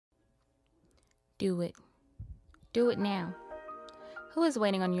Do it. Do it now. Who is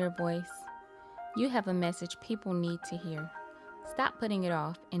waiting on your voice? You have a message people need to hear. Stop putting it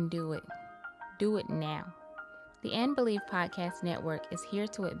off and do it. Do it now. The And Believe Podcast Network is here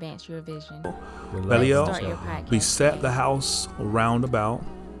to advance your vision. Belial, Start your podcast beset today. the house round about,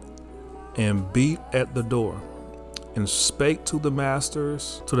 and beat at the door, and spake to the master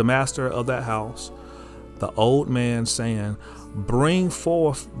of that house, the old man, saying, Bring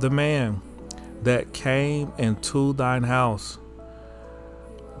forth the man that came into thine house,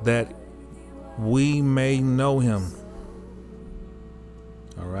 that we may know him.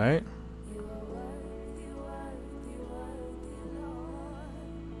 All right.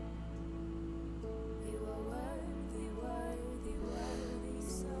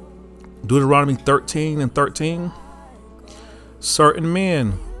 Deuteronomy 13:13. Certain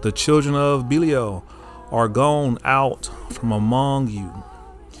men, the children of Belial, are gone out from among you,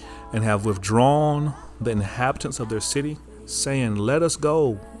 and have withdrawn the inhabitants of their city, saying, Let us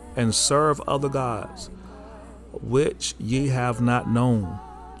go and serve other gods, which ye have not known.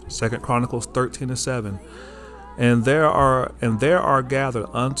 2 Chronicles 13:7. And there are gathered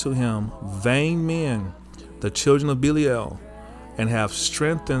unto him vain men, the children of Belial, and have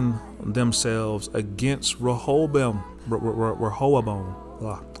strengthened themselves against Rehoboam,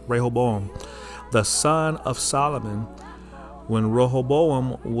 the son of Solomon, when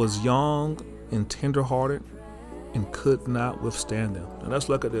Rehoboam was young and tenderhearted and could not withstand them. And let's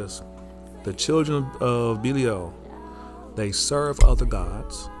look at this. The children of Belial, they serve other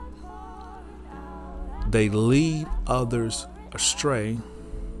gods. They lead others astray.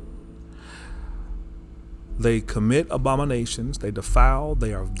 They commit abominations. They defile.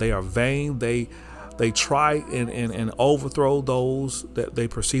 They are vain. They try and overthrow those that they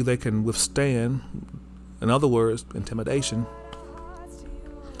perceive they can withstand. In other words, intimidation.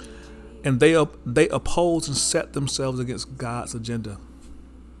 And they oppose and set themselves against God's agenda.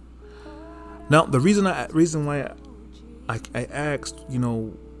 Now, the reason why I asked,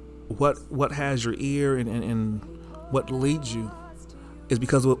 what has your ear and what leads you, is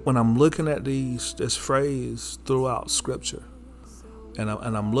because when I'm looking at this phrase throughout Scripture, and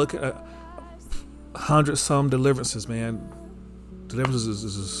I'm looking at 100-some deliverances, man. Deliverances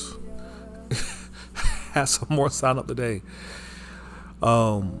is has some more sign up today.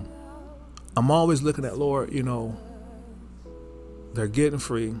 I'm always looking at, Lord, they're getting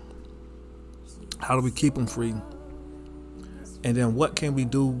free. How do we keep them free? And then what can we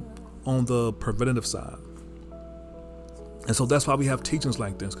do on the preventative side? And so that's why we have teachings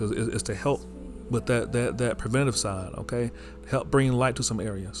like this, because it's to help with that preventative side, okay? Help bring light to some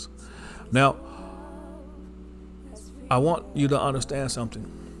areas. Now, I want you to understand something.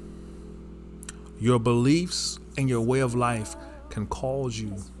 Your beliefs and your way of life can cause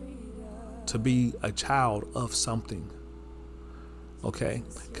you to be a child of something, okay?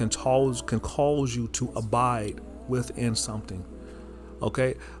 Can cause you to abide within something.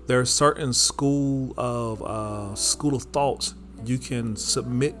 Okay, there are certain school of thoughts you can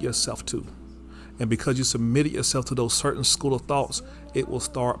submit yourself to, and because you submitted yourself to those certain school of thoughts, it will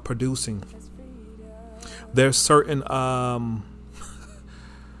start producing. There's certain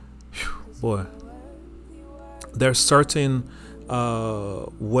there's certain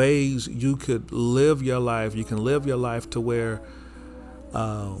ways you could live your life. You can live your life to where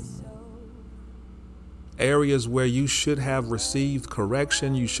areas where you should have received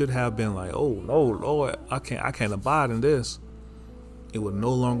correction, you should have been like, oh no, Lord, I can't abide in this. It will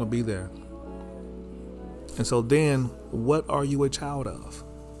no longer be there. And so then, what are you a child of?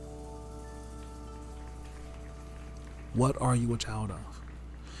 What are you a child of?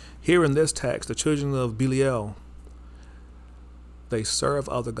 Here in this text, the children of Belial, they serve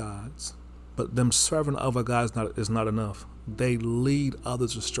other gods, but them serving other gods is not enough. They lead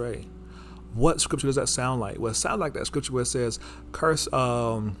others astray. What scripture does that sound like? Well, it sounds like that scripture where it says, cursed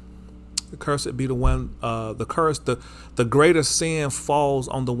be the one, the greatest sin falls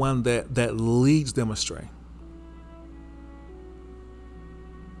on the one that leads them astray.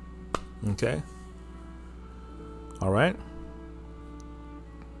 Okay? All right?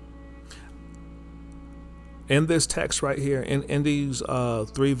 In this text right here, in these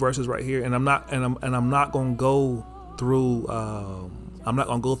 3 verses right here, and I'm not going to go through I'm not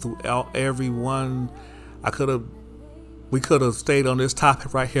gonna go through every one. We could have stayed on this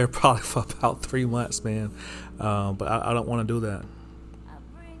topic right here probably for about 3 months, man. But I don't want to do that.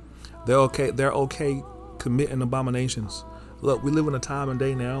 They're okay committing abominations. Look, we live in a time and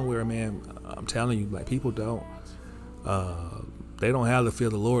day now where, man, I'm telling you, like, people don't. They don't have the fear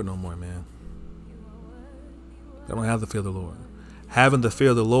of the Lord no more, man. They don't have the fear of the Lord. having the fear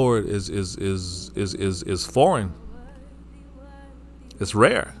of the Lord is foreign. It's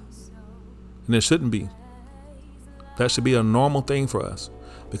rare, and it shouldn't be. That should be a normal thing for us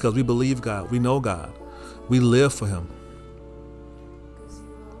because we believe God, we know God, we live for Him.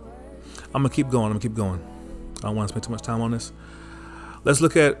 I'm gonna keep going. I don't want to spend too much time on this. Let's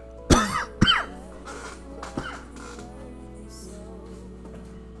look at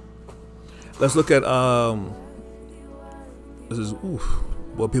this is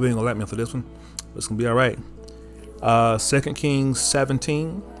well, people ain't gonna like me for this one. It's gonna be all right. 2 Kings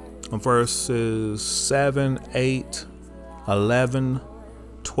 17, verses 7, 8, 11,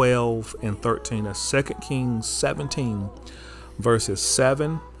 12, and 13. That's 2 Kings 17, verses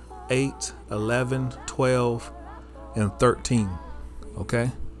 7, 8, 11, 12, and 13. Okay.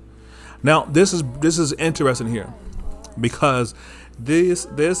 Now this is interesting here because this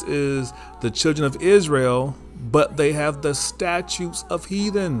is the children of Israel, but they have the statutes of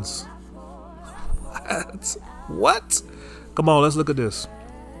heathens. What? Come on, let's look at this.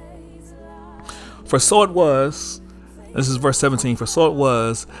 For so it was, this is verse 17, for so it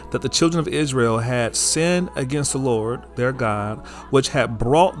was that the children of Israel had sinned against the Lord their God, which had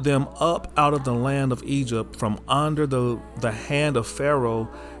brought them up out of the land of Egypt from under the hand of Pharaoh,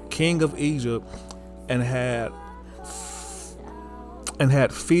 king of Egypt, and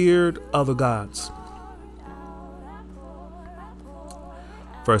had feared other gods.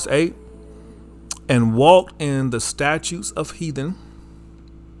 Verse 8, and walked in the statutes of heathen,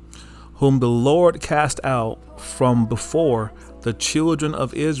 whom the Lord cast out from before the children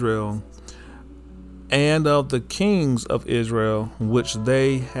of Israel, and of the kings of Israel, which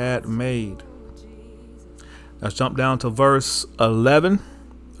they had made. Let's jump down to verse 11.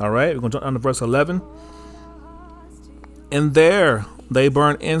 All right, we're going to jump down to verse 11. And there they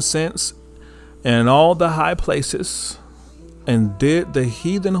burned incense in all the high places, and did the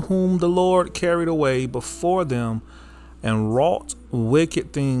heathen whom the Lord carried away before them, and wrought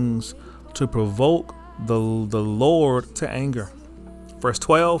wicked things to provoke the Lord to anger. Verse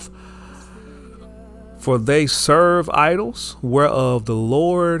 12, for they serve idols, whereof the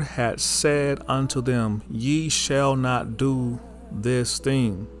Lord had said unto them, ye shall not do this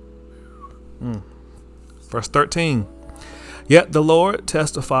thing. Verse 13, yet the Lord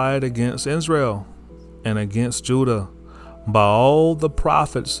testified against Israel and against Judah by all the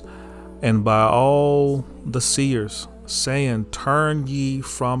prophets and by all the seers, saying, turn ye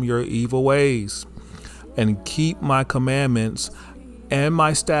from your evil ways, and keep my commandments and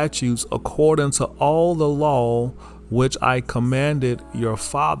my statutes according to all the law which I commanded your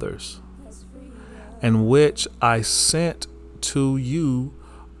fathers, and which I sent to you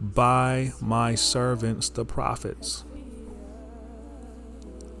by my servants the prophets.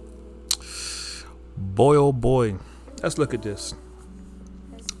 Boy, oh boy. Let's look at this.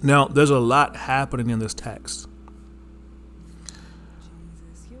 Now, there's a lot happening in this text.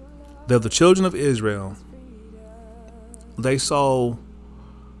 The children of Israel, they saw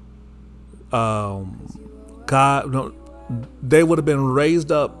God. They would have been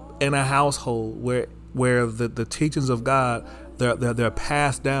raised up in a household where the teachings of God they're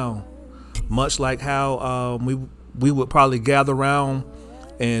passed down, much like how we would probably gather around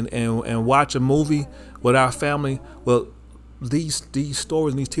and watch a movie with our family. Well, these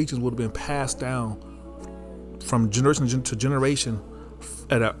stories and these teachings would have been passed down from generation to generation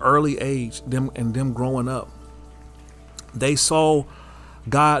at an early age. Them growing up, they saw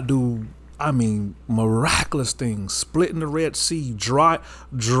God do, miraculous things, splitting the Red Sea,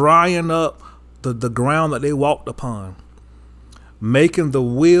 drying up the ground that they walked upon, making the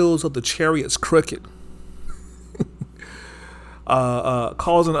wheels of the chariots crooked.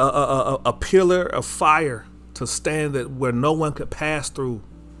 Causing a pillar of fire to stand where no one could pass through.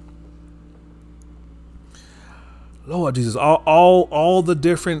 Lord Jesus, all the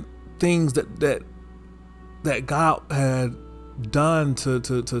different things that God had done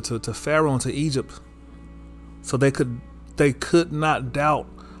to Pharaoh and to Egypt, so they could not doubt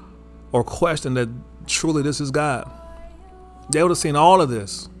or question that truly this is God. They would have seen all of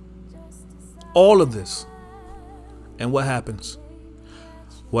this. And what happens?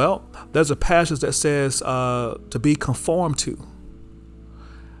 Well, there's a passage that says to be conformed to.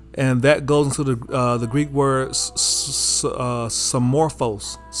 And that goes into the Greek word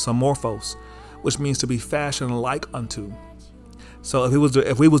samorphos, which means to be fashioned like unto. So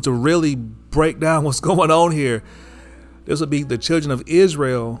if we was to really break down what's going on here, this would be the children of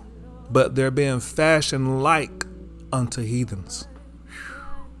Israel, but they're being fashioned like unto heathens.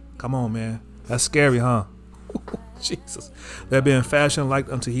 Come on, man. That's scary, huh? Jesus. They're being fashioned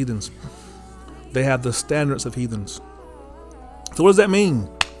like unto heathens. They have the standards of heathens. So what does that mean?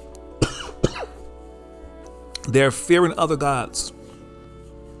 They're fearing other gods.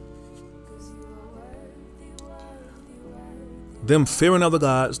 Them fearing other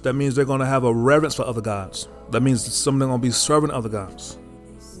gods, that means they're going to have a reverence for other gods. That means something going to be serving other gods.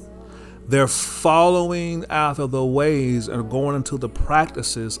 They're following after the ways and going into the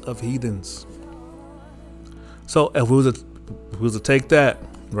practices of heathens. So if we was to take that,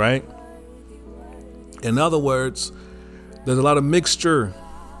 right? In other words, there's a lot of mixture.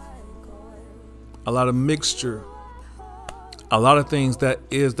 A lot of things that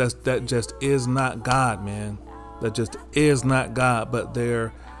just is not God, man. That just is not God, but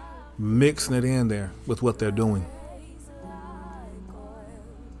they're mixing it in there with what they're doing.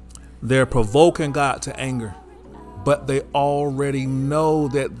 They're provoking God to anger, but they already know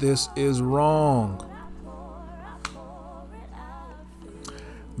that this is wrong.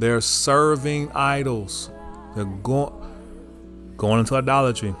 They're serving idols. They're going into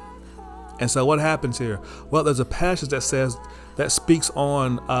idolatry. And so what happens here? Well, there's a passage that speaks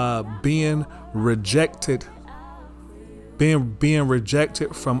on being rejected. Being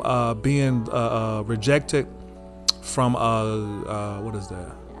rejected from what is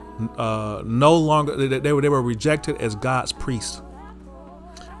that? No longer they were rejected as God's priest.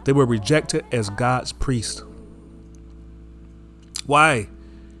 They were rejected as God's priest. Why?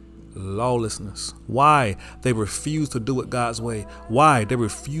 Lawlessness. Why? They refused to do it God's way. Why? They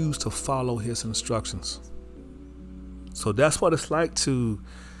refused to follow his instructions. So that's what it's like to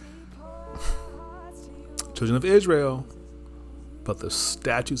children of Israel, but the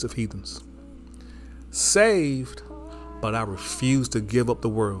statutes of heathens. Saved, but I refuse to give up the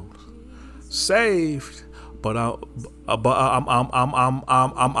world. Saved, but I'm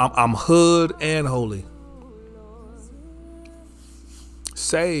hood and holy.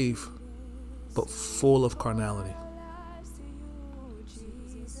 Saved, but full of carnality.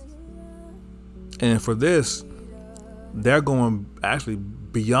 And for this, they're going actually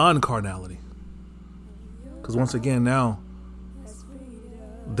beyond carnality. Because once again, now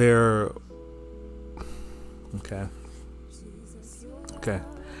they're okay.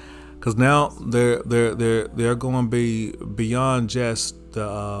 Because now they're going to be beyond just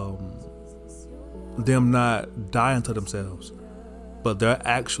them not dying to themselves, but they're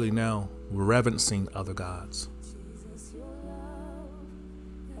actually now reverencing other gods.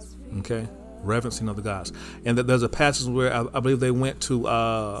 Okay, reverencing other gods. And there's a passage where I believe they went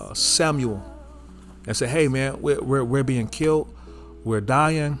to Samuel and said, "Hey, man, we're being killed. We're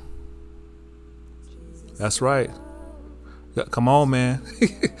dying." That's right. Come on, man.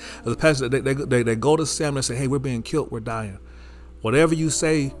 There's a passage they go to Samuel and say, "Hey, we're being killed. We're dying. Whatever you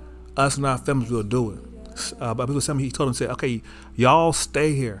say, us and our families will do it." But he told him, "Say, okay, y'all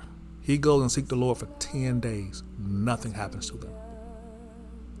stay here." He goes and seek the Lord for 10 days. Nothing happens to them.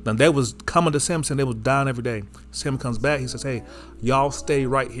 Then they was coming to Samuel saying they was dying every day. Samuel comes back. He says, "Hey, y'all stay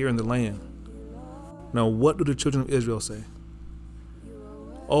right here in the land." Now, what do the children of Israel say?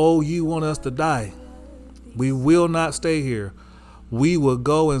 "Oh, you want us to die? We will not stay here. We will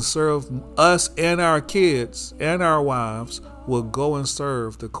go and serve us, and our kids and our wives will go and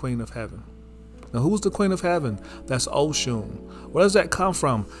serve the Queen of Heaven." Now, who's the Queen of Heaven? That's Oshun. Where does that come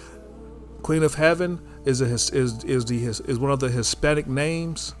from? Queen of Heaven is one of the Hispanic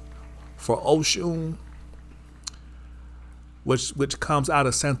names for Oshun, which comes out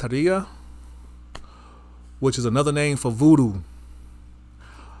of Santeria, which is another name for voodoo.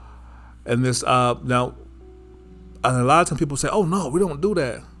 And this now, and a lot of times people say, "Oh no, we don't do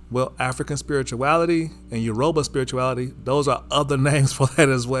that." Well, African spirituality and Yoruba spirituality, those are other names for that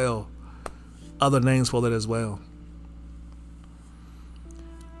as well.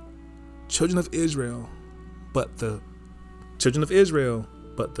 Children of Israel, but the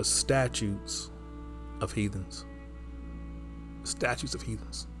statutes of heathens. Statutes of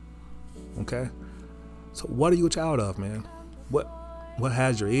heathens. Okay? So what are you a child of, man? What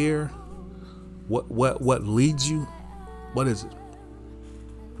has your ear? What leads you? What is it?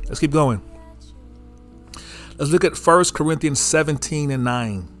 Let's keep going. Let's look at 1 Corinthians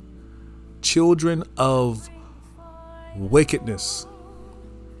 17:9. Children of wickedness.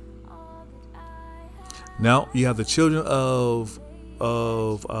 Now you have the children of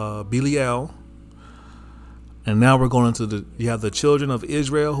Belial, and now we're going into you have the children of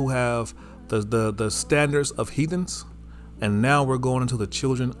Israel who have the standards of heathens, and now we're going into the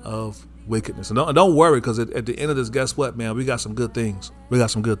children of wickedness. And don't worry, because at the end of this, guess what, man? We got some good things.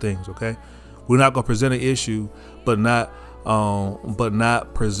 Okay, we're not going to present an issue, but not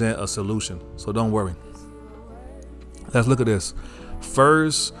present a solution. So don't worry. Let's look at this.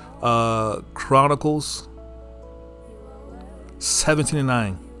 First Chronicles 17 and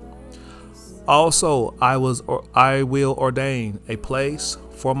 9. Also, I will ordain a place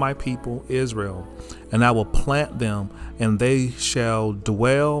for my people Israel, and I will plant them, and they shall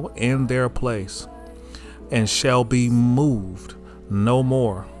dwell in their place, and shall be moved no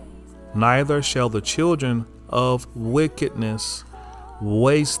more. Neither shall the children of wickedness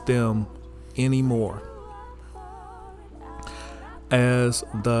waste them any more, as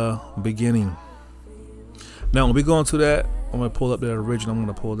the beginning. Now, when we go into that, I'm going to pull up that original. I'm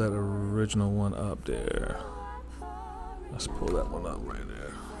going to pull that original one up there. Let's pull that one up right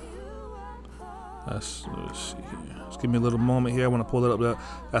there. Let's see here. Just give me a little moment here. I want to pull it up there.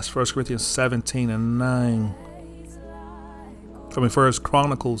 That's 1 Corinthians 17 and 9. From 1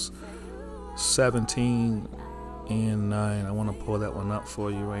 Chronicles 17 and 9. I want to pull that one up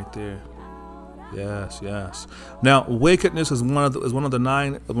for you right there. Yes. Now, wickedness is one of the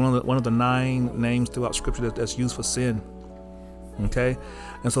nine names throughout Scripture that's used for sin. Okay,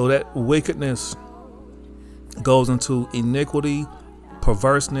 and so that wickedness goes into iniquity,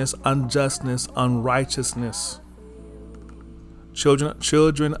 perverseness, unjustness, unrighteousness.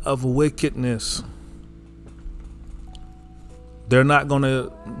 Children of wickedness. They're not gonna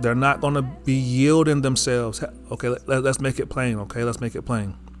be yielding themselves. Okay, let's make it plain. Okay, let's make it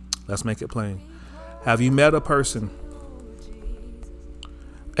plain. Have you met a person,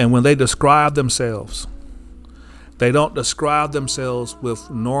 and when they describe themselves, they don't describe themselves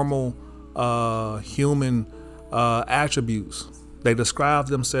with normal human attributes. They describe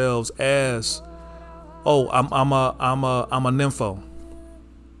themselves as, "Oh, I'm a nympho,"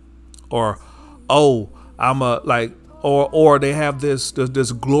 or "Oh, I'm a like," or they have this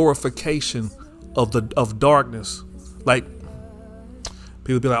glorification of darkness. Like,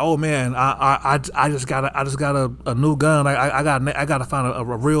 people be like, "Oh man, I just got a new gun. I gotta find a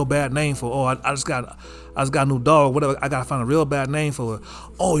real bad name for. Oh, I just got a new dog. Whatever. I gotta find a real bad name for it.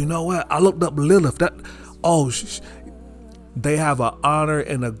 Oh, you know what? I looked up Lilith. They have an honor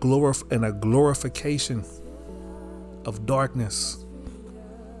and a glorification of darkness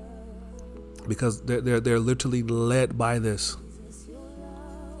because they're literally led by this.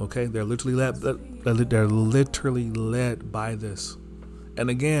 Okay, they're literally led by this. And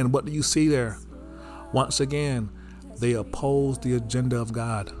again, what do you see there? Once again, they oppose the agenda of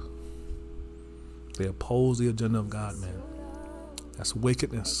God. They oppose the agenda of God, man. That's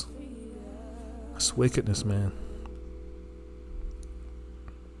wickedness. That's wickedness, man.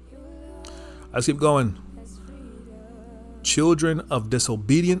 Let's keep going. Children of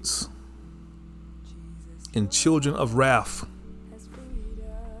disobedience and children of wrath.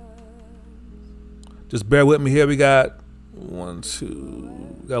 Just bear with me here. We got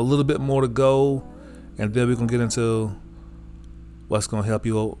got a little bit more to go, and then we're going to get into what's going to help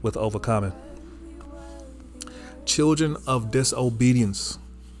you with overcoming. Children of disobedience.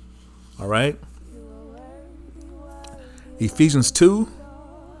 All right. Ephesians 2,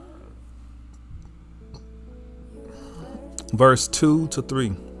 verse 2 to 3.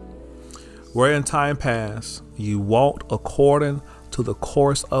 Where in time past you walked according to the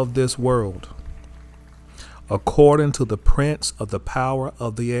course of this world, according to the prince of the power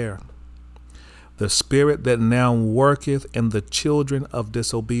of the air, the spirit that now worketh in the children of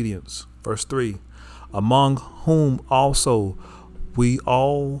disobedience. Verse 3, among whom also we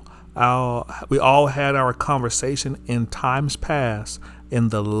all had our conversation in times past in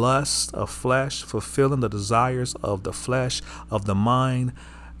the lust of flesh, fulfilling the desires of the flesh, of the mind,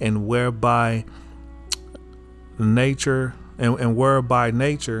 and whereby nature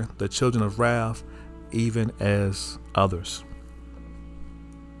the children of wrath, even as others.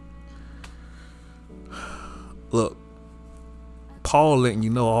 Look, Paul letting you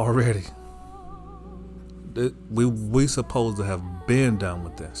know already that we supposed to have been done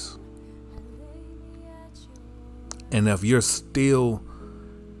with this. And if you're still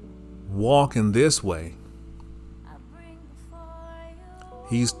walking this way,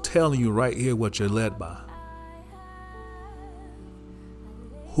 he's telling you right here what you're led by.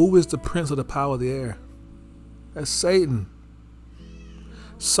 Who is the prince of the power of the air? That's Satan.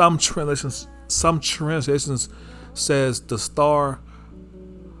 Some translations says the star.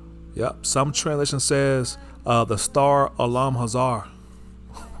 Yep. Some translation says the star Alam Hazar,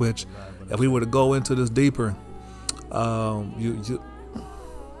 which, if we were to go into this deeper,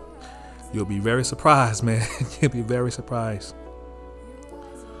 you'll be very surprised, man. You'll be very surprised.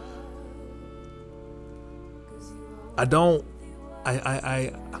 I'm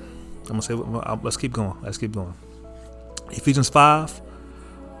gonna say, let's keep going. Ephesians 5,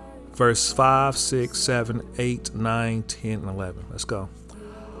 verse 5, 6, 7, 8, 9, 10, and 11. Let's go.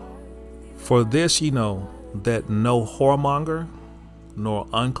 For this ye know, that no whoremonger, nor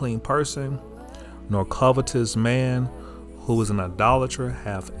unclean person, nor covetous man who is an idolater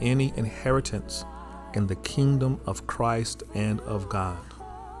have any inheritance in the kingdom of Christ and of God.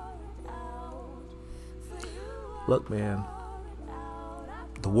 Look, man,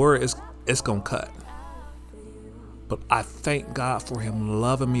 the word it's gonna cut. But I thank God for him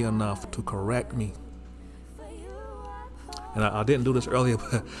loving me enough to correct me. And I didn't do this earlier,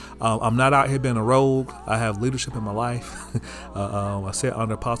 but I'm not out here being a rogue. I have leadership in my life. I sit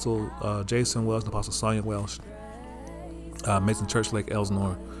under Apostle Jason Welsh and Apostle Sonia Welsh, Mason Church Lake,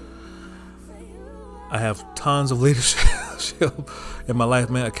 Elsinore. I have tons of leadership in my life,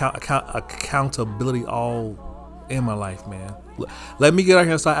 man. Accountability all in my life, man. Let me get out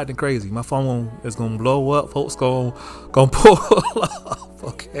here and start acting crazy. My phone is gonna blow up. Folks gonna pull up.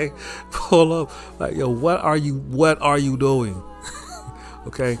 Okay, pull up. Like, yo, what are you doing?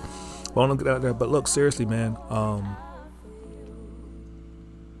 Okay, I want to get out there. But look, seriously, man.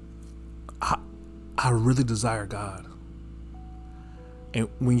 I really desire God. And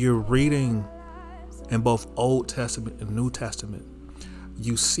when you're reading in both Old Testament and New Testament,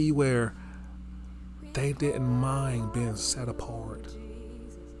 you see where they didn't mind being set apart.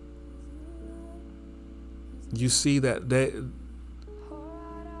 You see that they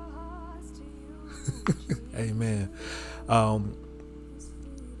amen.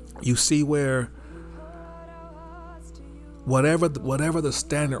 You see where whatever the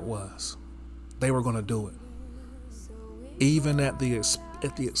standard was, they were going to do it, even at the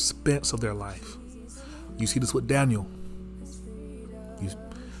expense of their life. You see this with Daniel.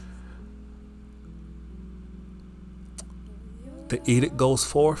 The edict goes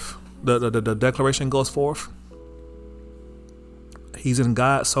forth. The declaration goes forth. He's in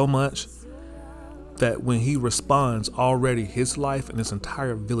God so much that when he responds, already his life and his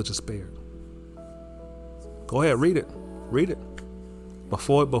entire village is spared. Go ahead, read it. Read it.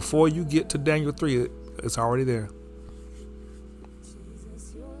 Before you get to Daniel 3, it's already there.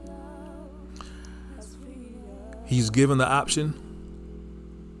 He's given the option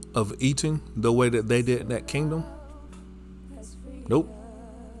of eating the way that they did in that kingdom. Nope.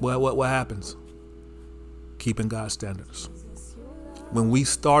 What happens? Keeping God's standards. When we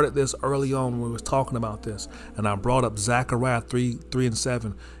started this early on, when we were talking about this, and I brought up Zechariah 3 and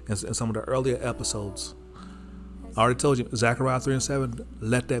 7 in some of the earlier episodes, I already told you, Zechariah 3 and 7,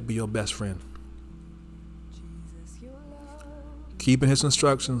 let that be your best friend. Keeping his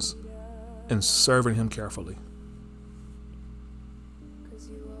instructions and serving him carefully.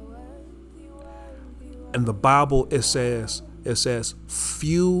 In the Bible, it says,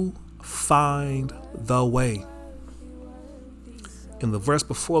 few find the way. In the verse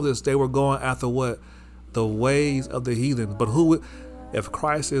before this, they were going after what? The ways of the heathen. But if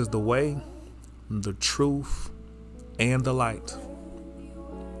Christ is the way, the truth, and the light,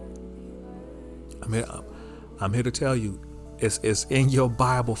 I'm here to tell you, it's in your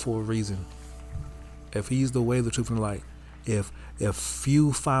Bible for a reason. If he's the way, the truth, and the light, if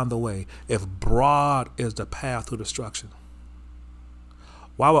few find the way, if broad is the path to destruction,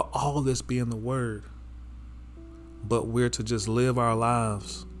 why would all this be in the word? But we're to just live our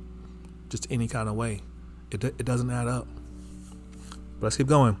lives just any kind of way. It doesn't add up. But let's keep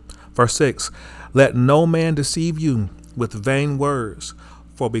going. Verse 6, let no man deceive you with vain words,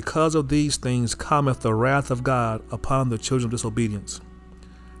 for because of these things cometh the wrath of God upon the children of disobedience.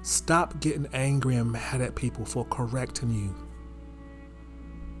 Stop getting angry and mad at people for correcting you.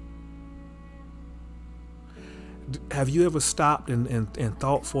 Have you ever stopped and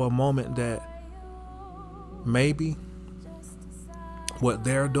thought for a moment that maybe what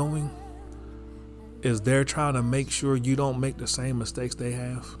they're doing is they're trying to make sure you don't make the same mistakes they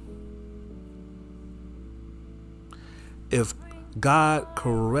have? If God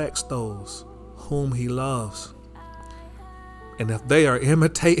corrects those whom he loves, and if they are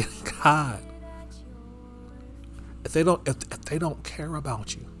imitating God, if they don't care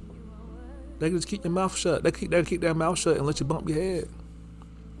about you, they can just keep your mouth shut. They keep their mouth shut and let you bump your head.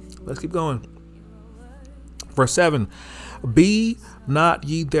 Let's keep going. Verse 7, be not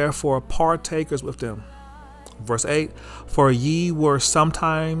ye therefore partakers with them. Verse 8, for ye were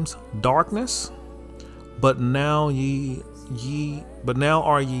sometimes darkness, but now are ye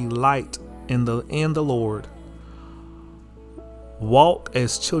light in the Lord. Walk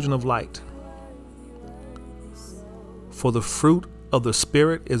as children of light. For the fruit of the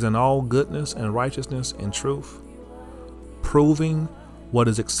Spirit is in all goodness and righteousness and truth, proving what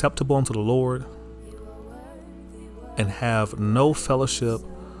is acceptable unto the Lord, and have no fellowship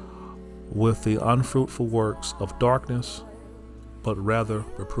with the unfruitful works of darkness, but rather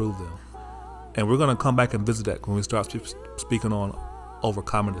reprove them. And we're going to come back and visit that when we start speaking on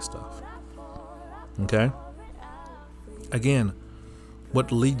overcoming this stuff. Okay? Again,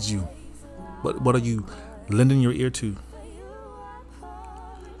 what leads you? What are you lending your ear to?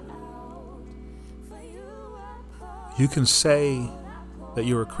 You can say that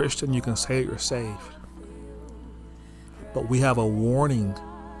you're a Christian. You can say that you're saved. But we have a warning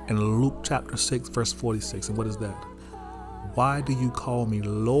in Luke chapter 6, verse 46. And what is that? Why do you call me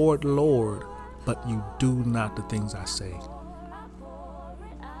Lord, Lord, but you do not the things I say?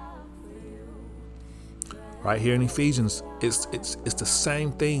 Right here in Ephesians, it's the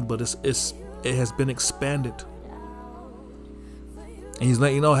same thing, but it has been expanded. And he's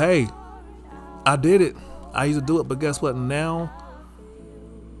letting you know, hey, I did it. I used to do it, but guess what? Now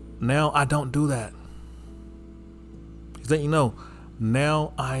I don't do that. He's letting you know,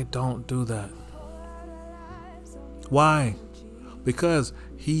 now I don't do that. Why? Because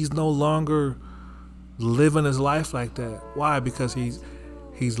he's no longer living his life like that. Why? Because he's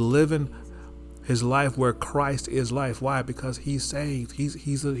living his life where Christ is life. Why? Because he's saved.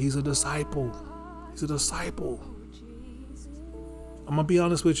 He's a disciple. He's a disciple. I'm gonna be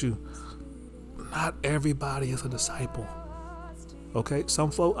honest with you. Not everybody is a disciple. Okay? Some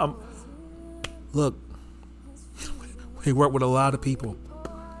folk, look, we work with a lot of people.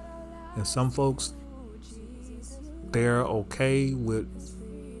 And some folks, they're okay with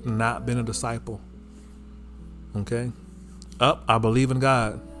not being a disciple. Okay? I believe in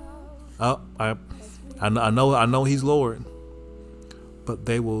God. I know He's Lord. But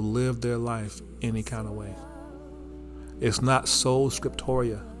they will live their life any kind of way. It's not sola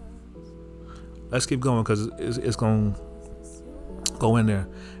scriptura. Let's keep going because it's going to go in there.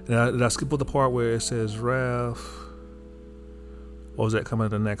 And I skip with the part where it says wrath. What was that coming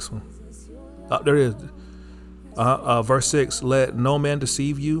to the next one? There it is. Verse 6, let no man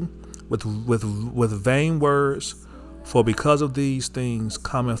deceive you with vain words, for because of these things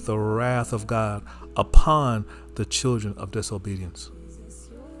cometh the wrath of God upon the children of disobedience.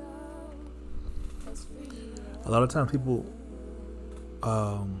 A lot of times people,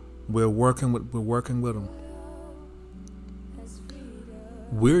 we're working with them.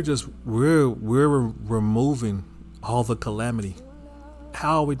 We're removing all the calamity.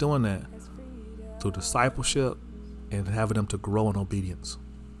 How are we doing that? Through discipleship and having them to grow in obedience.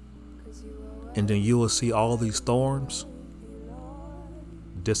 And then you will see all these storms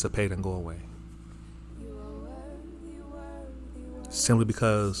dissipate and go away. Simply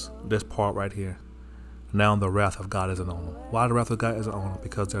because this part right here. Now the wrath of God isn't on them. Why the wrath of God isn't on them?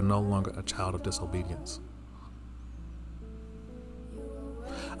 Because they're no longer a child of disobedience.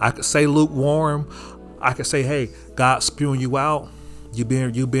 I could say lukewarm. I could say, hey, God's spewing you out. You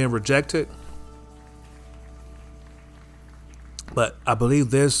being rejected. But I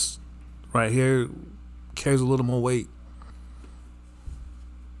believe this right here carries a little more weight.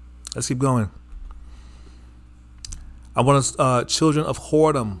 Let's keep going. I want us children of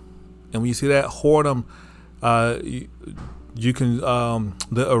whoredom. And when you see that whoredom, you can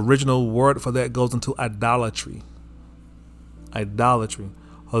the original word for that goes into idolatry. Idolatry.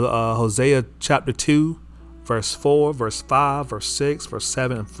 Hosea chapter 2, verse 4, verse 5, verse 6, verse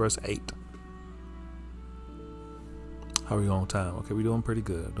 7, and verse 8. How are we on time? Okay, we're doing pretty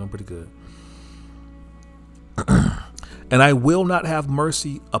good. And I will not have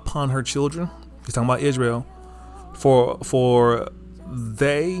mercy upon her children. He's talking about Israel. For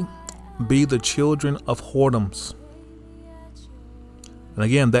they be the children of whoredoms. And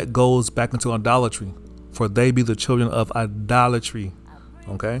again, that goes back into idolatry. For they be the children of idolatry.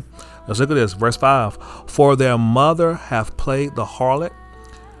 Okay, let's look at this. Verse 5. For their mother hath played the harlot.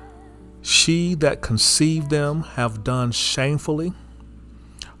 She that conceived them have done shamefully.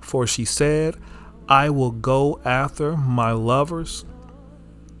 For she said, I will go after my lovers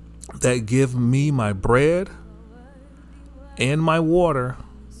that give me my bread and my water,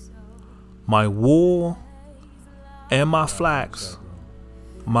 my wool and my flax,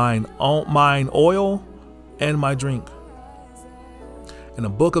 mine oil and my drink. In the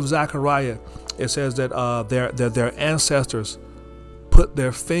book of Zechariah, it says that their ancestors put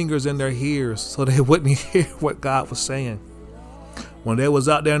their fingers in their ears so they wouldn't hear what God was saying. When they was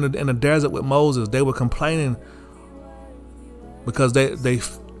out there in the desert with Moses, they were complaining because they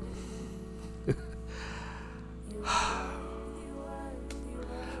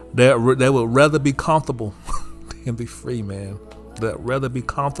would rather be comfortable than be free, man. They'd rather be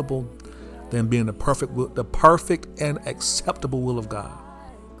comfortable than be in the perfect and acceptable will of God.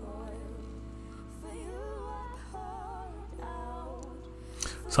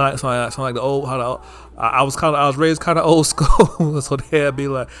 Sound like the old. I was raised kind of old school, so they'd be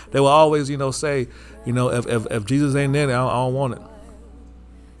like, they will always, say, if Jesus ain't in it, I don't want it.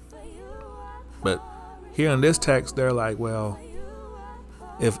 But here in this text, they're like, well,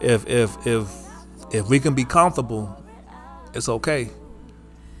 if we can be comfortable, it's okay.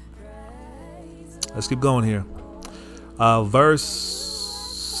 Let's keep going here. Verse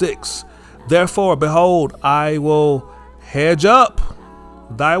 6. Therefore, behold, I will hedge up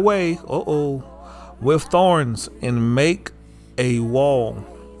thy way, with thorns, and make a wall,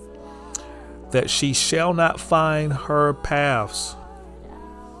 that she shall not find her paths.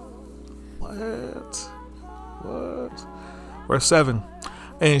 What? Verse 7.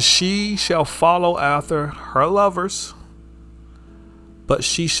 And she shall follow after her lovers, but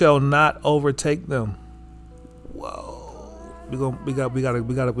she shall not overtake them. Whoa. We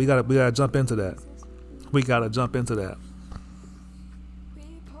gotta jump into that. We gotta jump into that.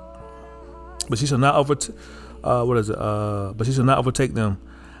 But she shall not overtake. But she shall not overtake them,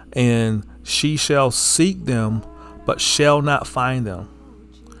 and she shall seek them, but shall not find them.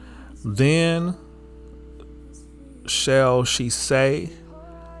 Then shall she say,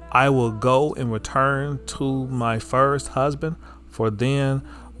 I will go and return to my first husband, for then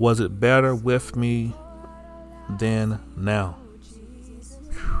was it better with me than now.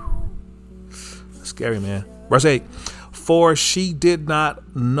 Scary, man. Verse 8. For she did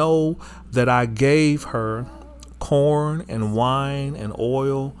not know that I gave her corn and wine and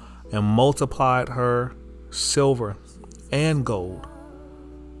oil, and multiplied her silver and gold,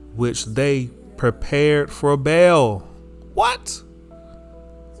 which they prepared for Baal. What?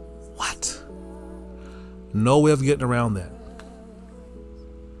 No way of getting around that.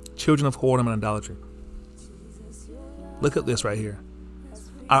 Children of whoredom and idolatry. Look at this right here.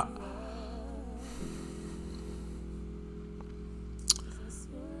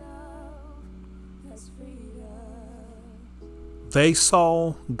 They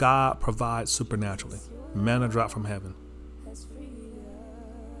saw God provide supernaturally. Manna dropped from heaven.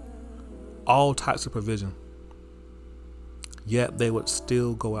 All types of provision. Yet they would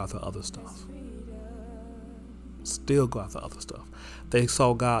still go after other stuff. They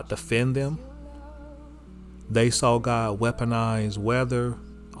saw God defend them. They saw God weaponize weather,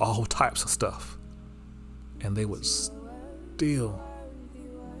 all types of stuff. And they would still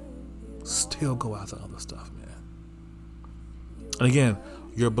go after other stuff, man. And again,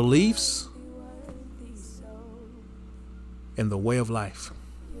 your beliefs and the way of life.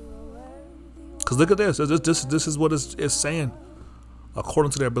 Because look at this. This is what it's saying.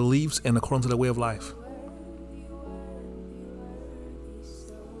 According to their beliefs and according to their way of life.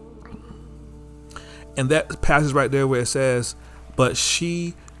 And that passage right there where it says, but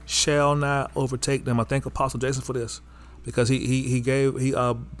she shall not overtake them. I thank Apostle Jason for this, because he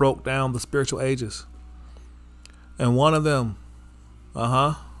broke down the spiritual ages. And one of them,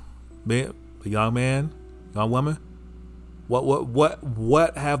 the young man, young woman,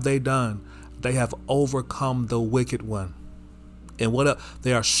 what have they done? They have overcome the wicked one. And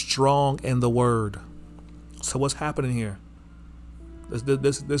they are strong in the word. So what's happening here?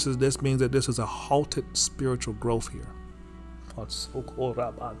 This means that this is a halted spiritual growth here. That's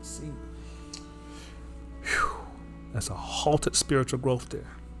a halted spiritual growth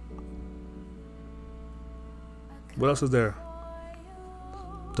there. What else is there?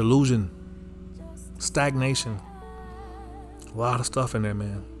 Delusion, stagnation, a lot of stuff in there,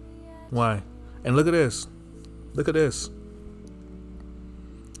 man. Why? And look at this.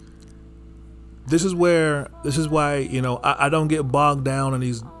 This is why, I don't get bogged down in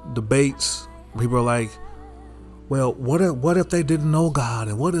these debates. People are like, well, what if they didn't know God?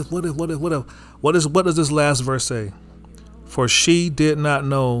 And what does this last verse say? For she did not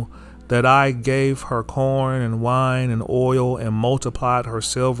know that I gave her corn and wine and oil, and multiplied her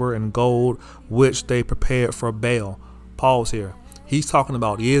silver and gold, which they prepared for Baal. Pause here. He's talking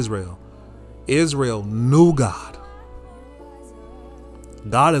about Israel. Israel knew God.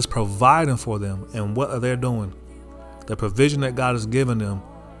 God is providing for them, and what are they doing? The provision that God has given them.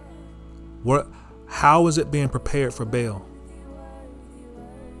 How is it being prepared for Baal?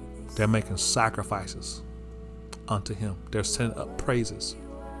 They're making sacrifices unto him. They're sending up praises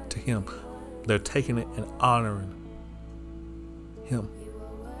to him. They're taking it and honoring him.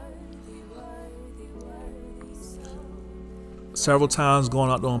 Several times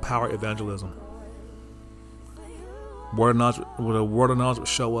going out doing power evangelism. The word of knowledge would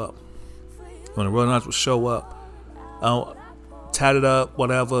show up. When the word of knowledge would show up, tatted up,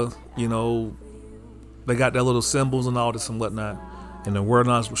 whatever, they got their little symbols and all this and whatnot, and the word of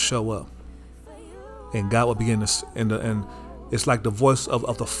knowledge would show up, and God would begin to, and It's like the voice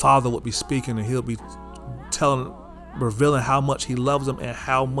of the Father would be speaking, and he'll be revealing how much he loves them and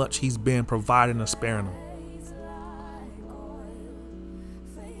how much he's been providing and sparing them.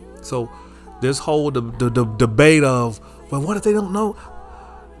 So this whole the debate of, well, what if they don't know?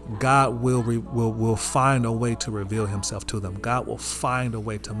 God will find a way to reveal himself to them. God will find a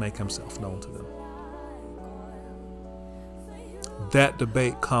way to make himself known to them. That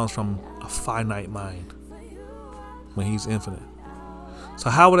debate comes from a finite mind when he's infinite. So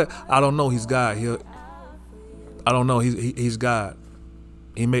how would I don't know, he's God. I don't know, he's God.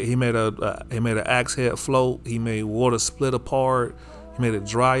 He made an axe head float. He made water split apart. He made it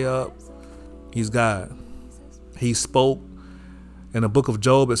dry up. He's God. He spoke. In the book of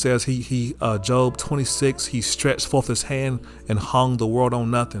Job, it says Job 26, he stretched forth his hand and hung the world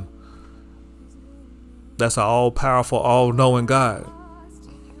on nothing. That's an all-powerful, all-knowing God.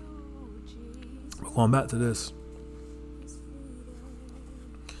 We're going back to this.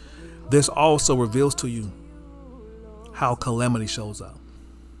 This also reveals to you how calamity shows up.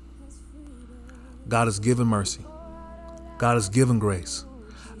 God has given mercy. God has given grace.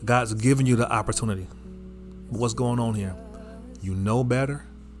 God's given you the opportunity. What's going on here? You know better.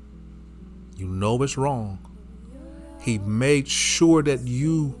 You know it's wrong. He made sure that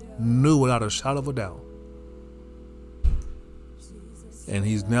you knew without a shadow of a doubt. And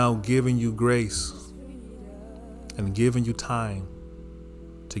he's now giving you grace and giving you time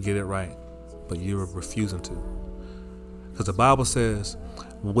to get it right. But you're refusing to. Because the Bible says,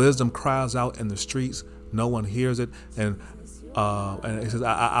 wisdom cries out in the streets. No one hears it. And it says,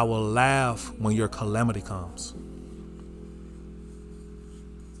 I will laugh when your calamity comes.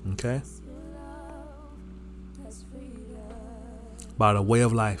 Okay? By the way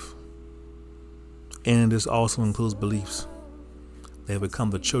of life. And this also includes beliefs. They have become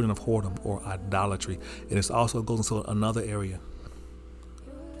the children of whoredom or idolatry. And it also goes into another area.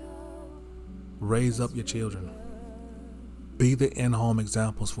 Raise up your children. Be the in-home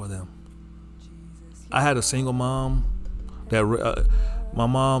examples for them. I had a single mom that my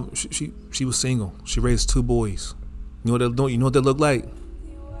mom, she was single. She raised 2 boys. You know what they look like?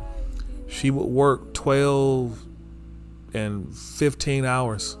 She would work 12 and 15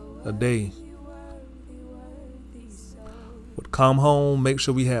 hours a day. Would come home, make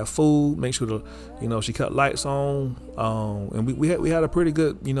sure we had food, make sure she cut lights on, and we had a pretty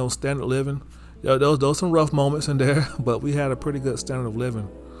good standard of living. There was some rough moments in there, but we had a pretty good standard of living.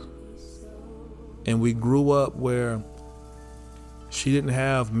 And we grew up where she didn't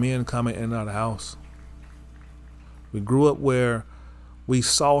have men coming in and out of the house. We grew up where we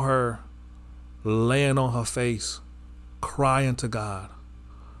saw her laying on her face, crying to God.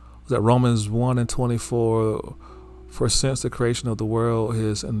 Was that Romans 1:24? For since the creation of the world,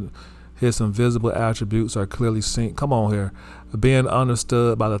 his invisible attributes are clearly seen. Come on here. Being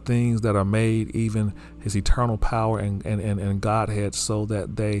understood by the things that are made, even his eternal power and Godhead, so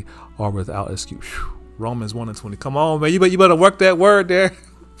that they are without excuse. Whew. Romans 1:20. Come on, man. You better work that word there.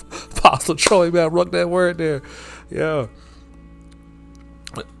 Apostle Troy, you better work that word there. Yeah.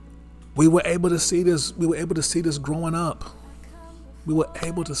 We were able to see this. We were able to see this growing up. We were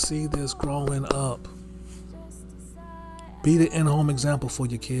able to see this growing up. Be the in-home example for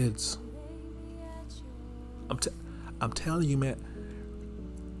your kids. I'm telling you, man.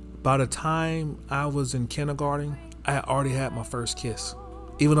 By the time I was in kindergarten, I had already had my first kiss.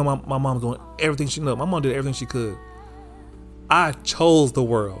 Even though my mom was doing everything she knew. My mom did everything she could. I chose the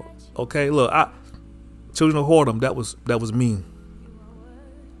world. Okay, look, children of whoredom. That was me.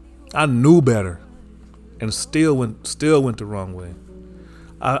 I knew better, and still went the wrong way.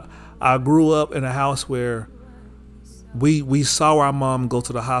 I grew up in a house where we saw our mom go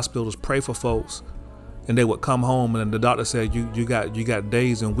to the hospitals, pray for folks, and they would come home and the doctor said you got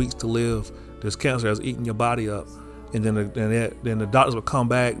days and weeks to live. This cancer has eaten your body up, and then the doctors would come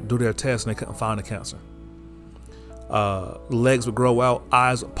back, do their tests, and they couldn't find the cancer. Legs would grow out,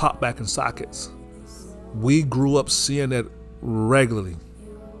 eyes would pop back in sockets. We grew up seeing that regularly,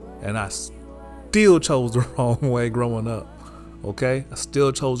 and I still chose the wrong way growing up. Okay, I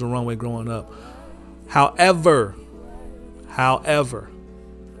still chose the wrong way growing up. However,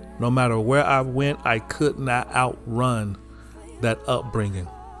 no matter where I went, I could not outrun that upbringing.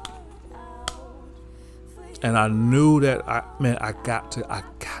 And I knew that I got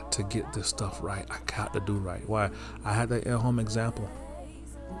to get this stuff right. I got to do right. Why? I had that in-home example.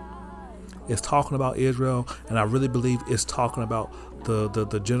 It's talking about Israel, and I really believe it's talking about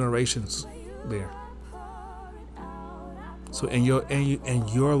the generations there. So in your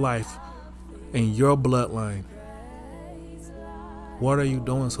life, in your bloodline, what are you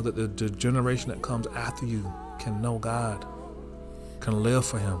doing so that the generation that comes after you can know God? can live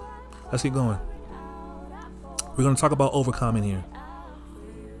for him. Let's keep going. We're going to talk about overcoming here.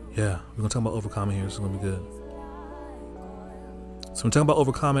 Yeah, we're going to talk about overcoming here. It's going to be good. So when talking about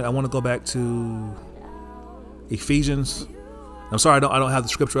overcoming, I want to go back to Ephesians. I'm sorry, I don't have the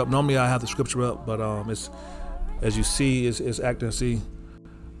scripture up. Normally I have the scripture up, but it's, as you see, it's acting a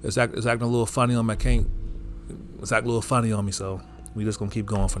little funny on me. It's acting a little funny on me, so we just gonna keep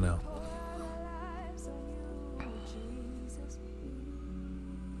going for now.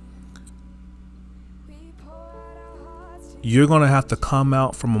 You're gonna have to come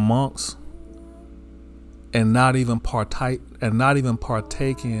out from amongst and not even partake in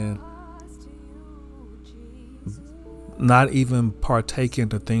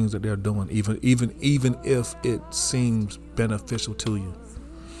the things that they're doing, even if it seems beneficial to you.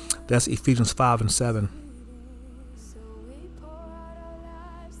 That's Ephesians 5:7.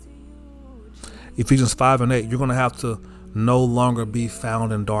 Ephesians 5:8. You're going to have to no longer be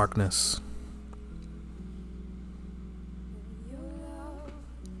found in darkness.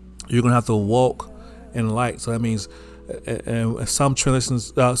 You're going to have to walk in light. So that means, and some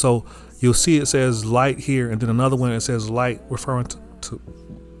translations, so you'll see it says light here, and then another one it says light, referring to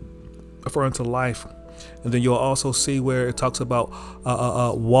life. And then you'll also see where it talks about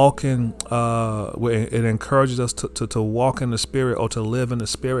walking, where it encourages us to walk in the Spirit or to live in the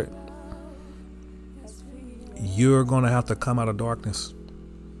Spirit. You're going to have to come out of darkness,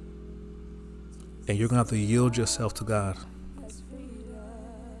 and you're going to have to yield yourself to God.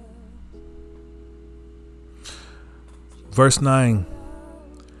 Verse 9.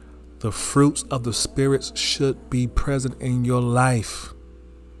 The fruits of the Spirit should be present in your life.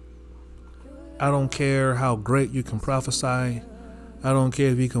 I don't care how great you can prophesy. I don't care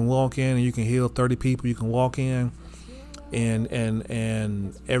if you can walk in and you can heal 30 people. You can walk in and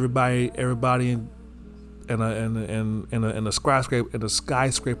everybody in a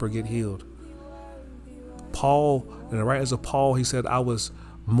skyscraper get healed. Paul, in the writings of Paul, he said, I was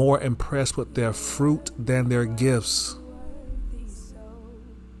more impressed with their fruit than their gifts.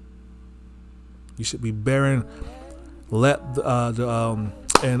 You should be bearing. In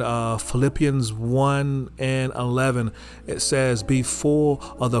Philippians 1:11, it says, "Be full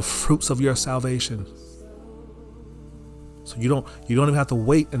of the fruits of your salvation." So you don't even have to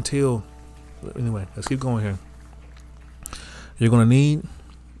wait until. Anyway, let's keep going here. You're going to need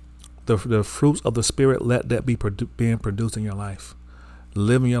the fruits of the Spirit. Let that be being produced in your life.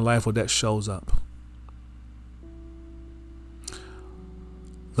 Living your life where that shows up.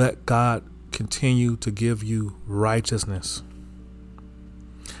 Let God continue to give you righteousness.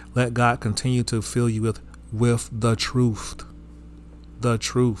 Let God continue to fill you with the truth. The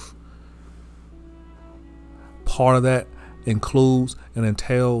truth. Part of that includes and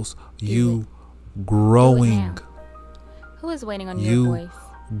entails you growing. Who is waiting on your voice?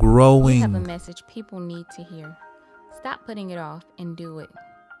 Growing. You have a message people need to hear. Stop putting it off and do it.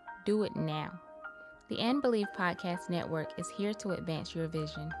 Do it now. The And Believe Podcast Network is here to advance your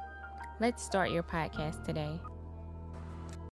vision. Let's start your podcast today.